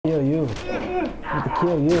kill you. I'm about to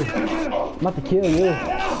kill you. I'm about to kill you.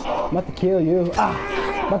 I'm about to kill you. Ah!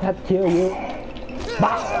 I'm about to have to kill you.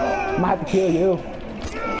 Bah! I'm gonna have to kill you.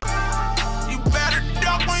 You better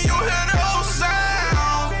duck when you hear those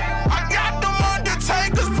sounds. I got them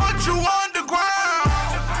undertakers, put you underground.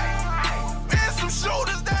 And some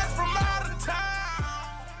shooters that's from out of town.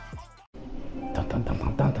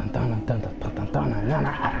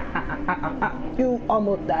 You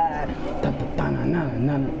almost died.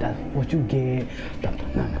 That's what you get.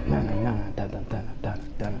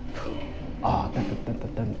 Oh,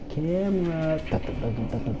 camera.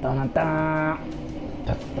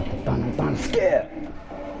 Skip.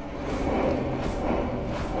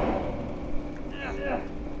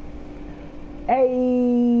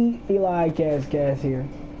 Hey, Eli Cass here,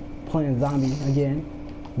 playing Zombie again.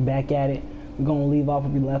 Back at it. We're gonna leave off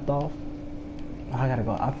where we left off. I gotta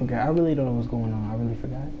go. I forgot. I really don't know what's going on. I really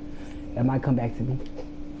forgot. It might come back to me.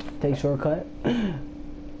 Take shortcut.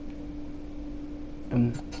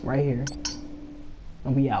 Right here.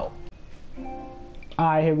 And we out.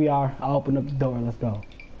 Alright, here we are. I'll open up the door. Let's go.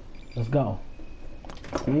 Let's go.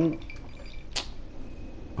 You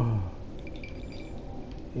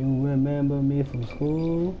remember me from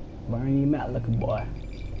school? Bernie Matt looking boy.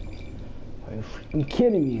 Are you freaking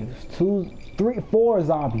kidding me? There's 2, 3, 4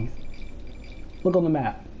 zombies. Look on the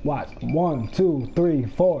map. Watch. 1, 2, 3,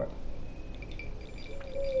 4.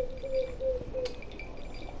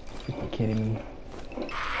 Freaking kidding me.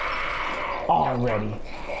 Already.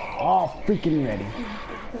 All freaking ready.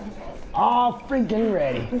 All freaking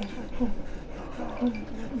ready.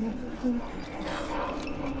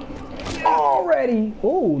 Already.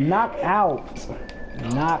 Ooh, knocked out.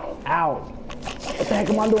 Knocked out. What the heck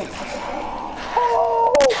am I doing?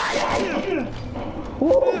 Oh!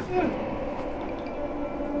 Ooh.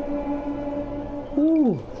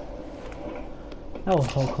 Ooh. That was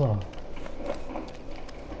so close.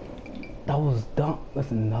 That was dumb.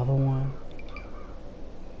 That's another one.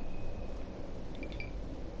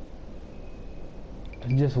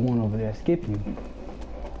 There's just one over there. Skip you.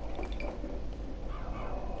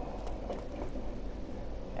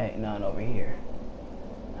 Ain't none over here.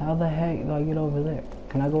 How the heck do I get over there?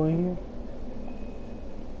 Can I go in here?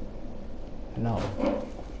 No.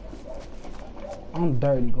 I'm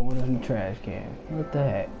dirty going in the trash can. What the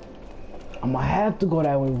heck? I'm gonna have to go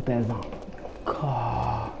that way with that zombie.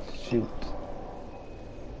 God, shoot.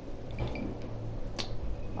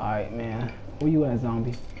 Alright, man. Where you at,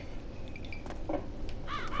 zombie?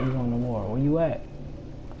 He's on the wall. Where you at?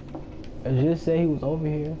 I just said he was over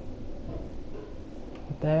here.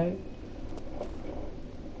 What the heck?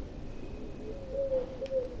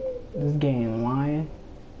 This game lying.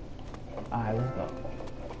 Alright, let's go.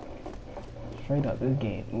 Straight up, this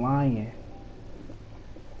game lying.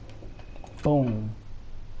 Boom.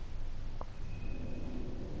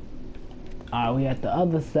 Alright, we at the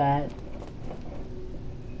other side.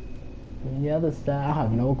 The other side, I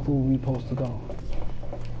have no clue where we supposed to go.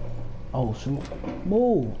 Oh shoot.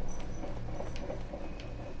 Move.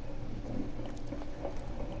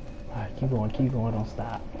 Alright, keep going, don't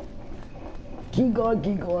stop. Keep going,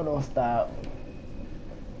 don't stop.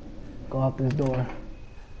 Go out this door.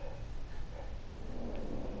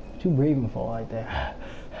 What you breathing for like that?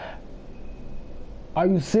 Are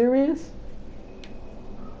you serious?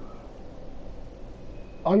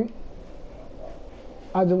 Are you?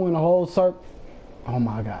 I just went a whole circle. Oh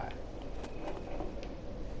my god.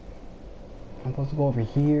 I'm supposed to go over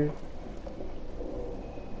here.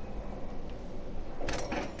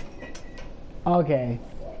 Okay.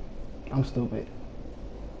 I'm stupid.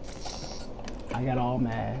 I got all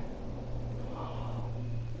mad.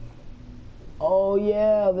 Oh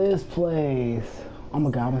yeah, this place. Oh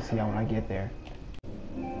my god, I'm gonna see y'all when I get there.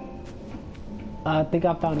 I think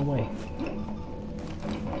I found a way.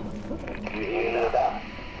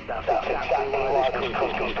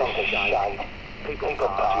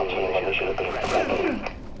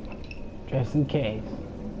 Just in case.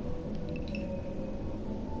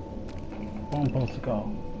 Where I'm supposed to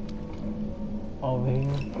go? Over here.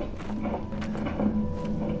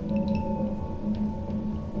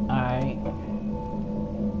 Alright.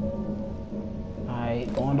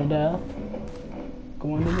 Alright, going to death.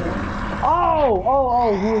 Going to death.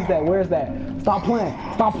 Oh, who is that? Where's that? Stop playing.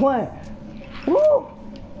 Stop playing. Woo!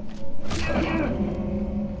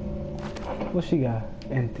 What she got?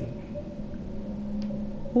 Empty.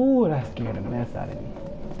 Ooh, that scared the mess out of me.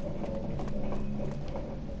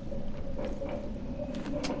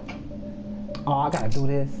 Oh, I gotta do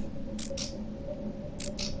this.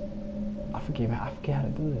 I forget how to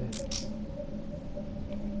do this.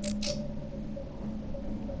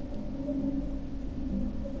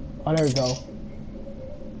 Oh, there we go.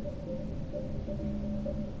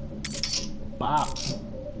 Bop.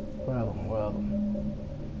 Well.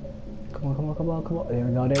 Come on. There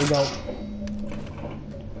we go.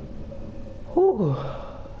 Whew.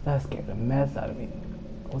 That scared the mess out of me.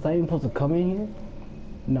 Was I even supposed to come in here?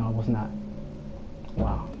 No, I was not.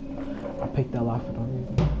 Wow. I picked that lock for no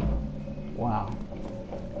reason. Wow.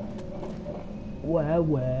 Well.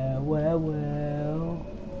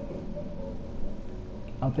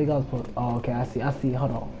 I think I was supposed to, oh, okay, I see,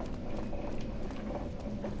 hold on.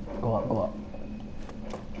 Go up.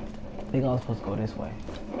 I think I was supposed to go this way.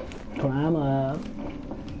 Climb up.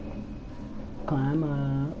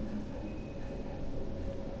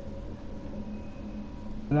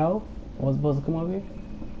 No? I wasn't supposed to come over here?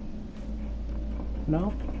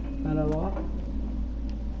 No? Not at all?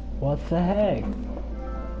 What the heck?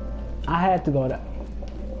 I had to go there.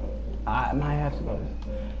 I might have to go there.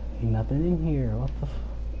 Ain't nothing in here. What the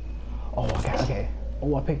oh, okay.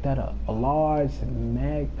 Oh, I picked that up. A large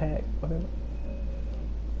mag pack, whatever.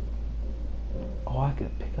 Oh, I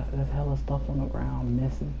could pick up. There's hella stuff on the ground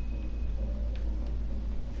missing.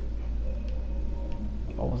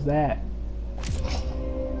 What was that?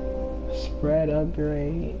 Spread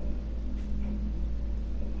upgrade.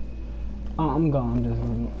 Oh, I'm gone.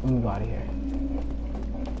 Let me go out of here.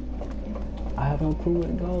 I have no clue where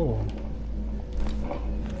to go.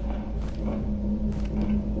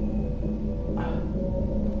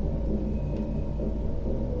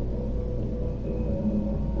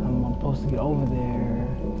 I'm supposed to get over there.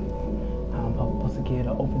 I'm supposed to get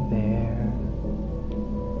over there.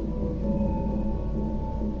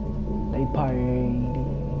 They party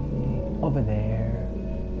over there.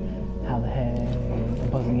 How the heck am I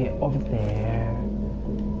supposed to get over there?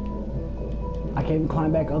 I can't even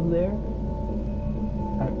climb back up there?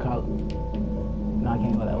 No, I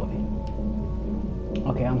can't go that way.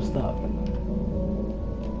 Okay, I'm stuck.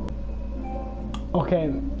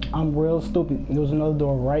 Okay, I'm real stupid. There's another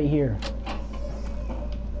door right here.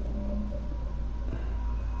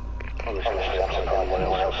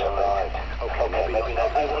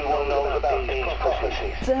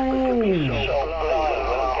 Dang!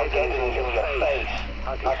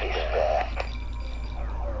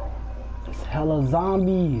 It's hella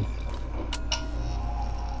zombies.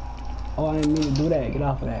 Oh, I didn't mean to do that. Get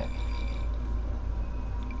off of that.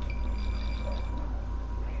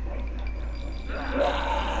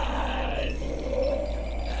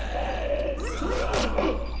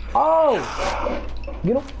 Oh!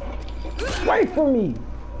 Get away from me!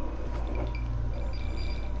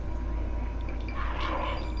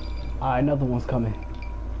 Alright, another one's coming.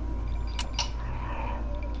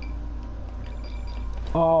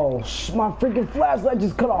 Oh, my freaking flashlight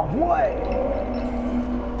just cut off. What?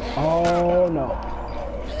 Oh no.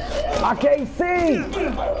 I can't see!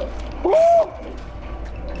 Woo!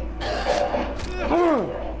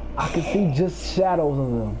 I can see just shadows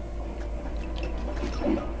of them.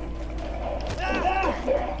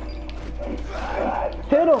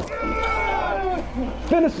 Hit him!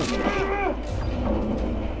 Finish him!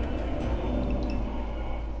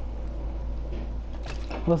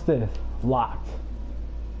 What's this? Locked.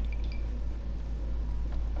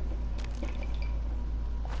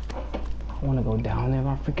 I want to go down there.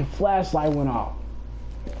 My freaking flashlight went off.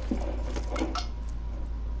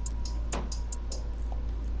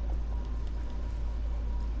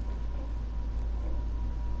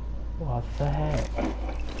 What the heck?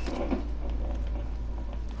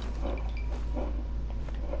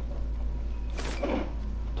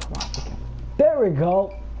 There we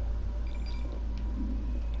go.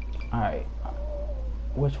 Alright.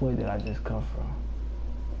 Which way did I just come from?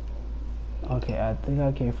 Okay, I think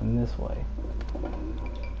I came from this way.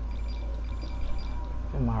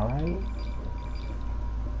 Am I right?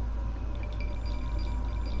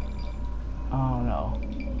 Oh no.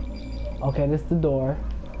 Okay, this is the door.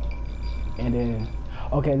 And then,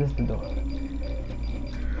 okay, this is the door.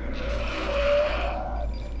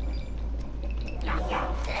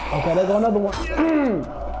 Okay, there go another one.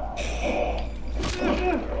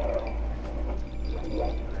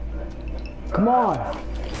 Come on.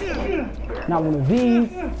 Not one of these.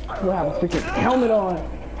 We'll have a freaking helmet on.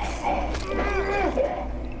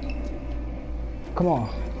 Come on.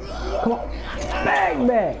 Come on. Bag.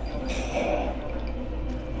 Bag.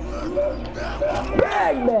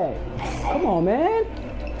 Come on, man.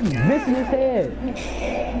 He's missing his head.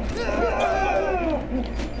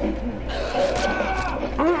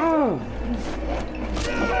 I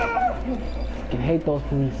can hate those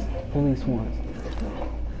police ones.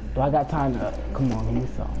 Do I got time to, come on, give me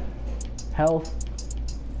some. Health.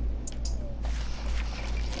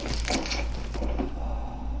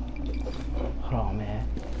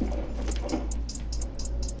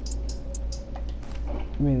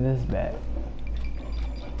 Give me this back.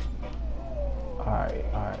 Alright,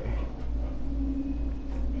 alright.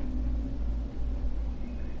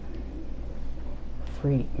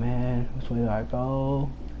 Freak, man. Which way do I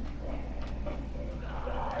go?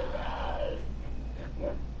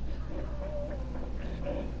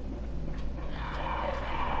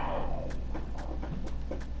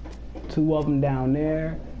 Two of them down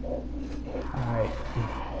there. Alright.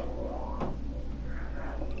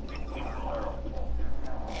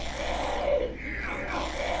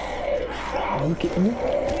 You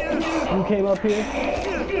came up here?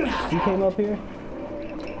 You came up here?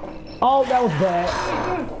 Oh, that was bad.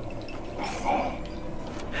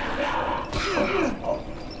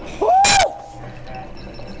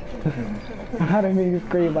 I didn't mean to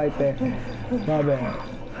scream like that. My bad.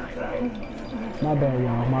 My bad,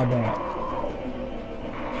 y'all. My bad.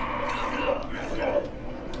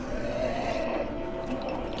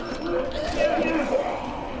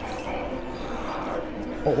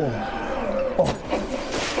 Oh, oh. Oh.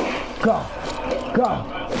 Go. Go.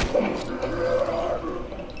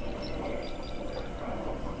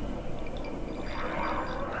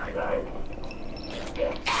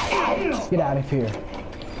 Get out of here.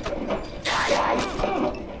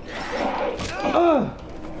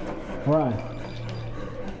 Run.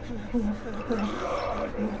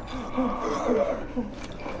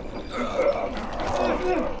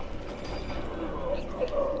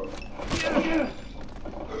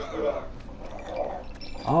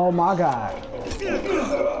 Oh my God.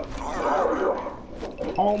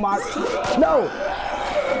 Oh my, no.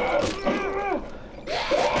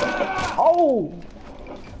 Oh.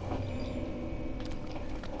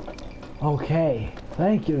 Okay,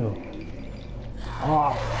 thank you.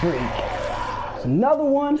 Oh, freak. There's another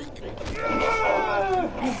one.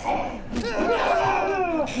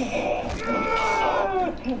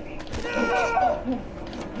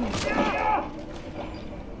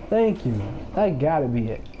 Thank you. That gotta be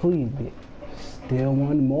it. Please be it. Still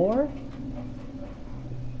one more?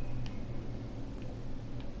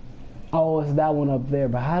 Oh, it's that one up there,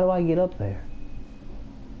 but how do I get up there?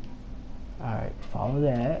 Alright, follow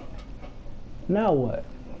that. Now what?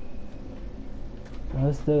 Well,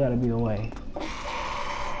 there's still gotta be a way.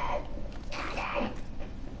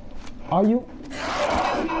 Are you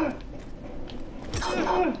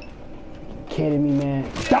kidding me,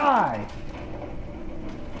 man? Die!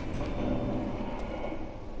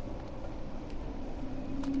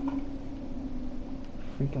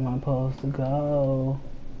 Freaking am I supposed to go?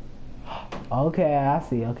 Okay, I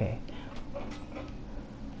see. Okay.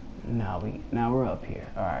 Now we're up here.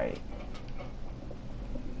 All right.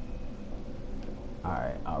 All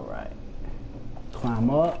right. All right.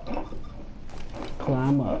 Climb up.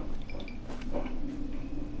 Climb up.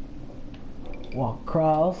 Walk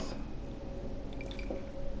across.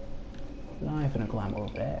 No, I ain't finna climb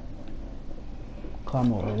over that.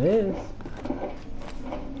 Climb over this.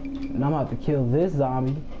 And I'm about to kill this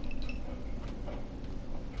zombie.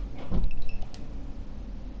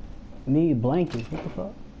 Need blankets. What the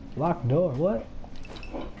fuck? Locked door. What?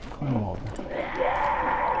 Climb over.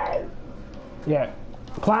 Yeah.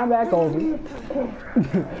 Climb back over.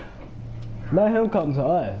 Let him come to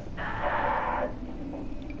us.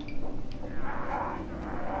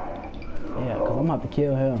 Yeah, because I'm about to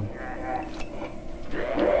kill him.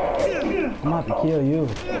 I'm about to kill you.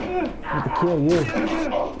 I'm about to kill you.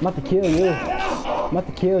 I'm about to kill you. I'm about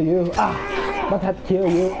to kill you. Ah! I'm about to have to kill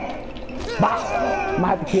you. Bah! I'm gonna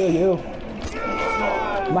have to kill you.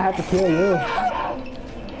 I'm gonna have to kill you.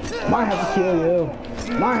 Might have to kill you.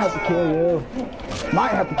 Might have to kill you.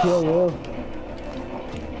 Might have to kill you.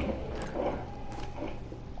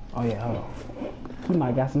 Oh yeah, hold on. He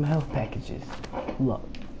might got some health packages. Look,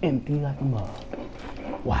 empty like a mug.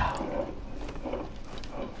 Wow.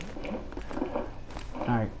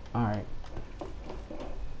 Alright, alright.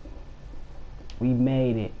 We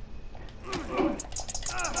made it.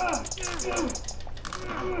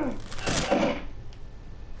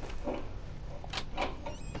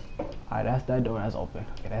 Alright, that's that door that's open.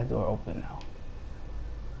 Okay, that door open now.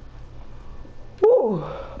 Woo!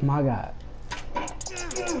 My God.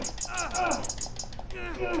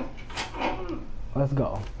 Let's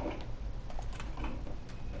go.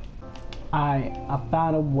 I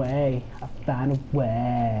found a way. I found a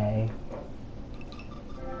way.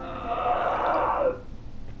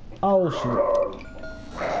 Oh shit.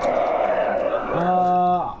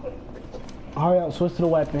 Hurry up, switch to the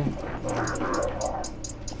weapon.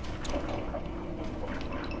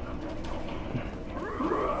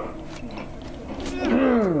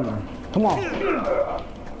 Come on.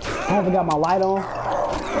 I haven't got my light on.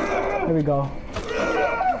 Here we go.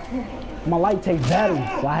 My light takes batteries,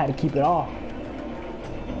 so I had to keep it off.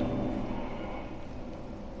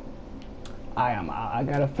 I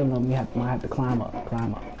got a feeling we might have to climb up,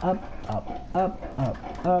 up.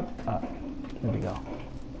 There we go.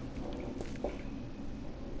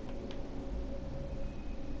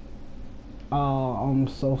 Oh, I'm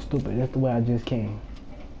so stupid. That's the way I just came.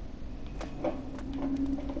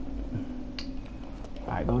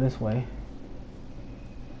 Alright, go this way.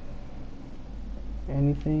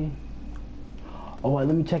 Anything? Oh, wait,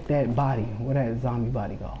 let me check that body. Where that zombie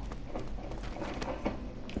body go?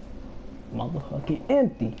 Motherfucking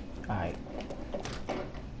empty. Alright.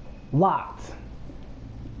 Locked.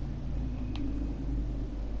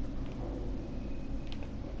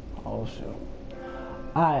 Oh, shoot.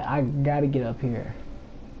 Alright, I gotta get up here.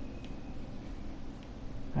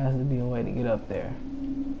 Has to be a way to get up there.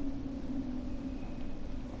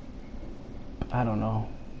 I don't know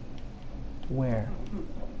where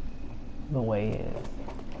the way is.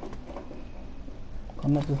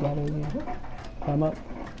 Climb up this ladder again. Climb up.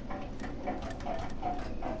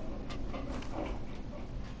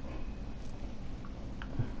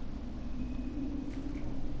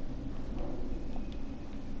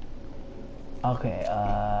 Okay,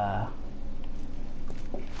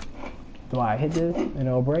 do I hit this and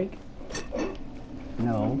it'll break?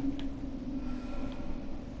 No.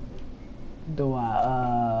 Do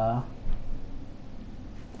I,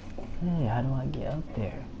 hey, how do I get up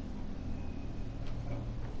there?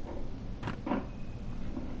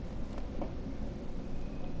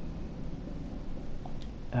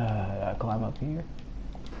 I climb up here?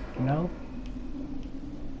 No?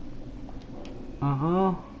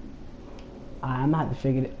 I'm gonna have to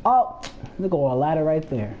figure it. Oh, look at a ladder right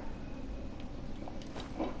there.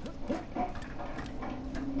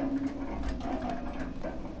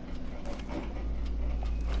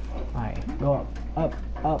 Alright, go up.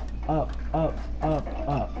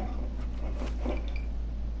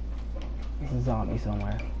 There's a zombie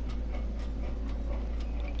somewhere.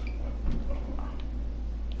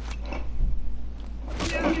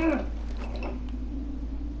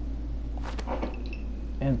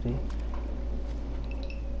 Empty.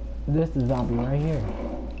 This is the zombie right here.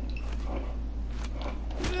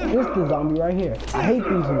 This is the zombie right here. I hate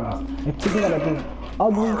these ones. They pick up this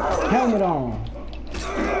ugly helmet on.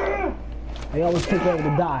 They always pick over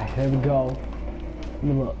to die. There we go. Let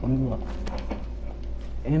me look.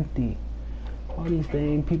 Empty. All these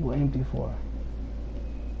things people empty for.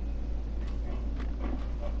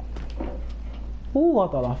 Ooh, I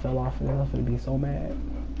thought I fell off of this. I'm gonna be so mad.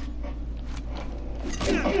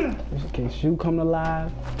 Just in case you come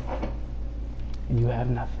alive and you have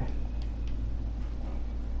nothing.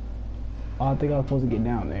 Oh, I think I was supposed to get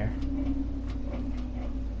down there.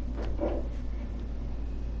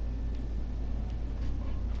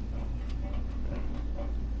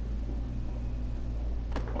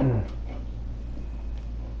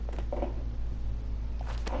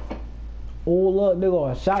 Oh, look, they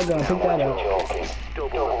got a shotgun. Pick that up.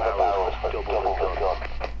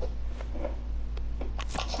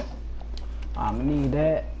 I'm gonna need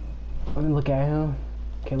that. Let me look at him.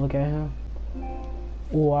 Can't look at him.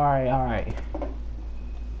 Oh, alright.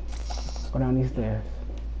 Go down these stairs.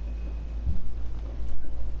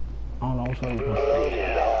 I don't know which way to go.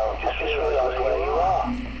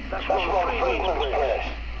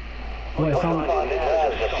 Wait,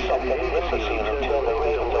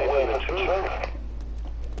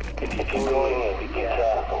 if you're going in, be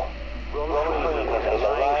careful.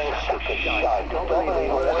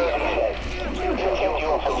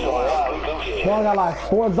 Well, I got like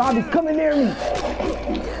 4 zombies coming near me.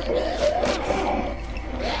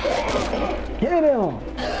 Get him!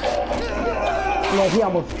 Look, he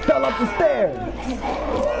almost fell up the stairs.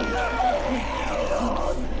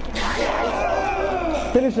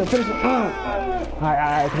 Finish him.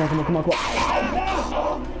 Alright, come on.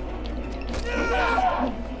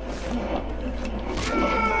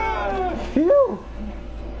 Phew!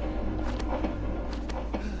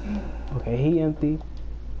 Okay, he empty.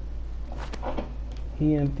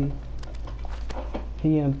 She empty.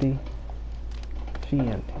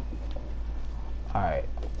 Alright.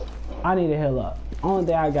 I need to heal up. Only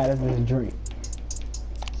thing I got is this drink.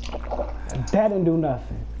 That didn't do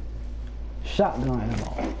nothing. Shotgun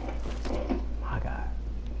ammo. My God.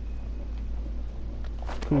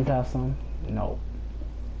 Please have some? No.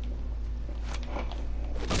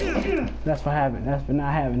 That's for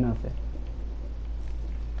not having nothing.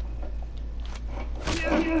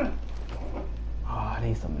 Oh, I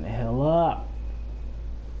need something to heal up.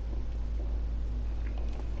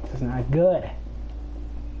 This is not good.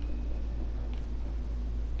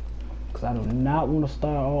 because I do not want to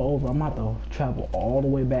start all over. I'm about to travel all the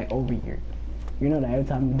way back over here. You know that every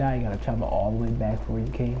time you die, you gotta travel all the way back from where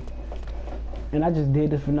you came. And I just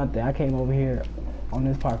did this for nothing. I came over here on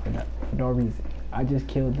this part for no reason. I just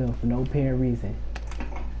killed them for no apparent reason.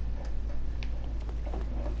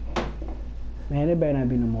 Man, there better not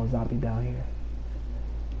be no more zombies down here.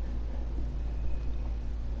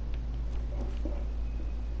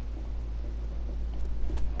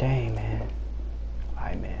 Dang, man.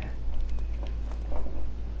 Alright, man.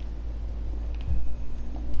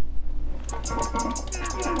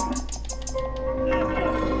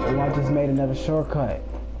 Oh, I just made another shortcut.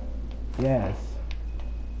 Yes.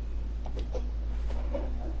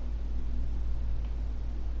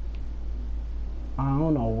 I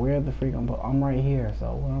don't know where the freak I'm right here,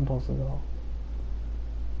 so where I'm supposed to go?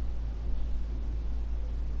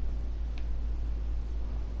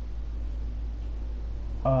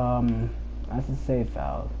 That's a safe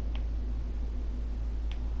house.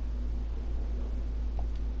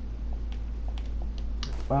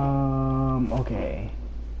 Okay.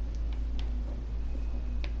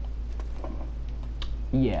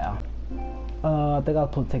 Yeah. I think I was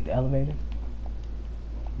supposed to take the elevator.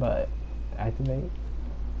 But, activate.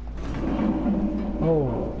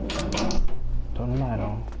 Oh. Turn the light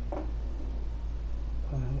on.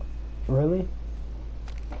 Really?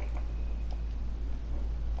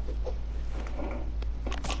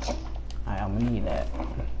 Alright, I'm gonna need that.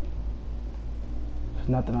 There's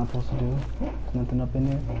nothing I'm supposed to do. There's nothing up in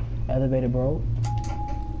there. Elevator broke.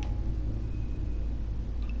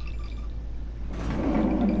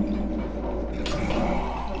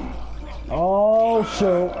 Oh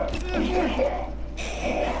shoot.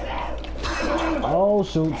 Oh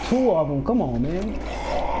shoot, two of them. Come on, man.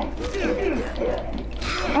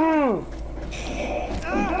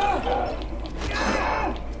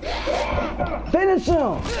 Finish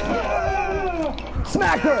him.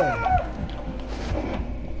 Smack her.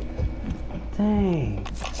 Dang.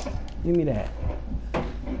 Give me that.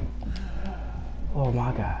 Oh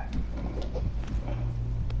my God.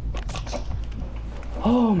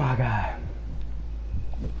 Oh my God.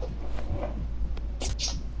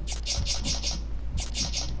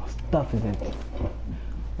 Stuff is empty.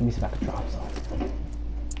 Let me see if I can drop some.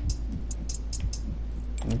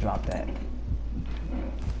 Let me drop that.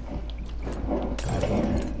 Right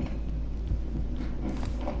here.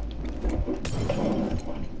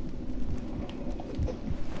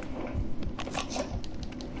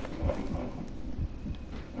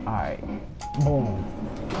 Alright. Boom.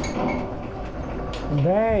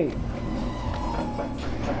 Dang.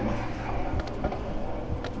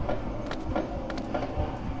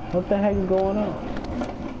 What the heck is going on?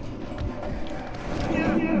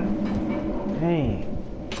 Dang.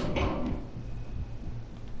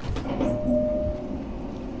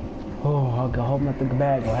 Oh, I hope nothing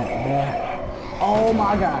bad will happen. Oh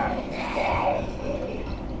my God.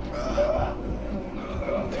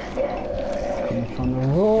 Coming from the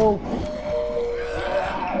roof.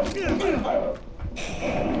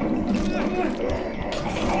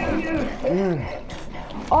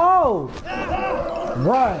 Oh!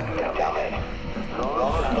 Run!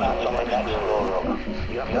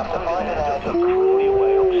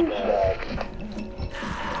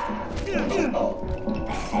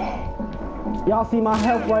 Y'all see my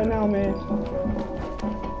health right now, man.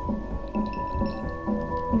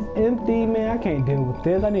 He's empty, man. I can't deal with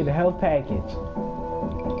this. I need a health package.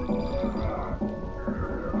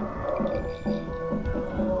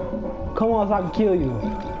 Come on so I can kill you.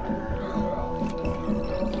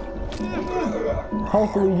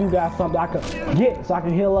 Hopefully you got something I can get so I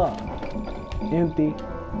can heal up. Empty.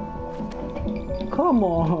 Come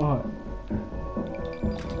on.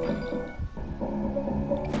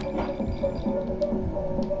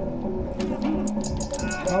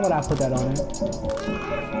 Why would I put that on there?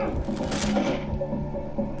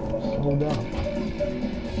 Slow down.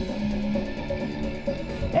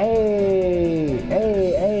 Hey,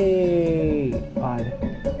 hey, hey. Alright,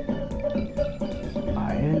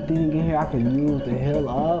 anything in here I can use to heal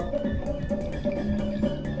up?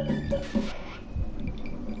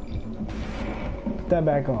 Put that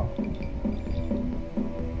back on.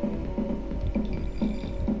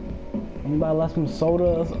 Anybody left some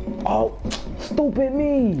sodas? Oh, stupid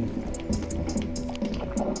me!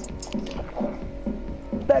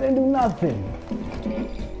 That didn't do nothing.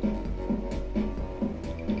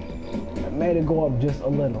 It made it go up just a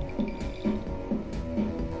little.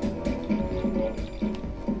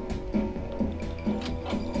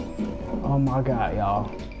 Oh my God, y'all.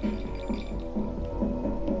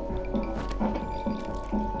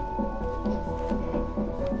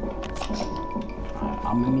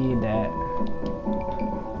 I'ma need that.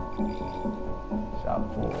 Shot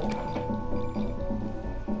full.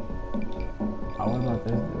 Oh, what about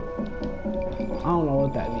this dude? I don't know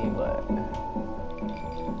what that means, but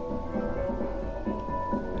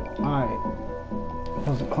alright.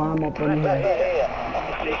 Supposed to climb up in here.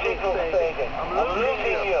 I'm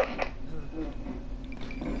losing you.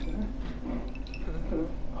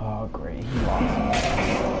 Oh great, he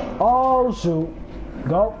lost. Oh shoot.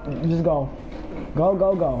 Go. Just go. Go,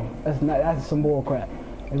 go, go. That's some bull crap.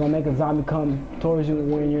 They're gonna make a zombie come towards you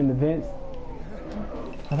when you're in the vents.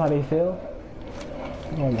 That's how they feel.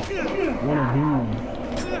 Oh, one of these.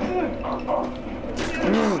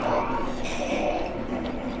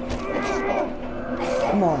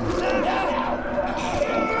 Come on.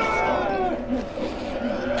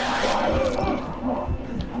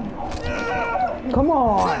 Come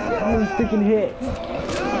on! How many freaking hits?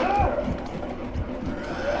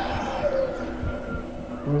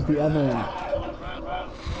 Where's the other one?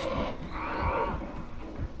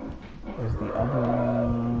 Where's the other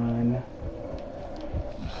one?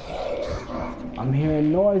 I'm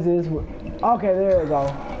hearing noises. Okay, there we go.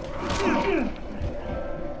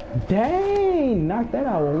 Dang! Knocked that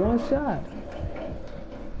out with one shot.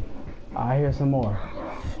 I hear some more.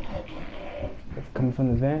 It's coming from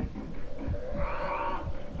the vent.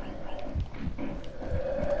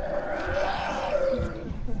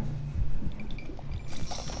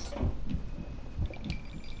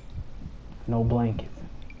 No blankets.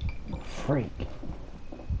 Freak.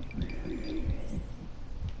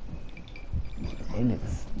 They need to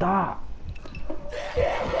stop.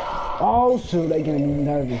 Oh shoot, they getting me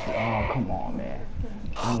nervous. Oh, come on, man.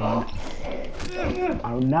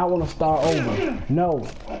 I do not want to start over. No.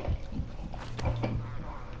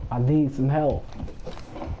 I need some help.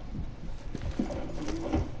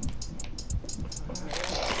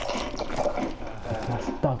 My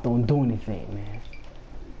stuff don't do anything, man.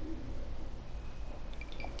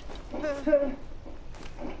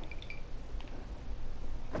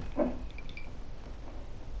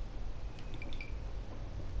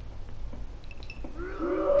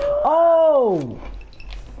 Oh!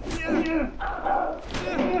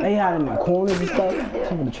 They had in the corners and stuff.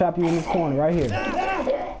 I'm gonna trap you in this corner right here.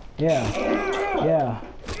 Yeah. Yeah.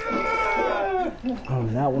 I do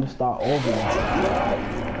not want to start over.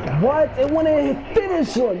 What? It wanted to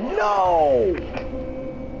finish her. No!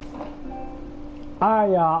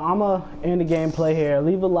 Alright, y'all. I'ma end the gameplay here.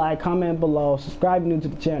 Leave a like, comment below, subscribe new to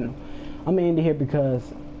the channel. I'm gonna end it here because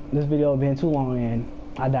this video has been too long and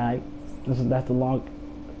I died. That's the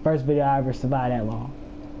first video I ever survived that long.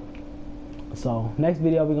 So next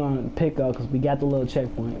video we're gonna pick up because we got the little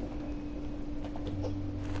checkpoint.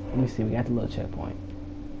 Let me see, we got the little checkpoint.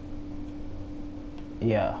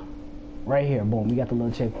 Yeah, right here, boom, we got the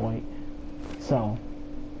little checkpoint. So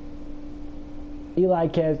Eli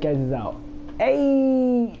Kaz is out.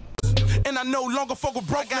 Hey. And I no longer fuck with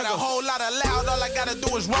broke. Got a whole lot of loud, all I gotta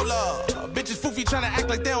do is roll up. Bitches foofy tryna act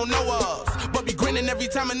like they don't know us, but be grinning every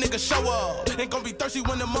time a nigga show up. Ain't gonna be thirsty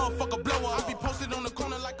when the motherfucker blow up. I be posted on the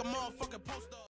corner like a motherfucking poster.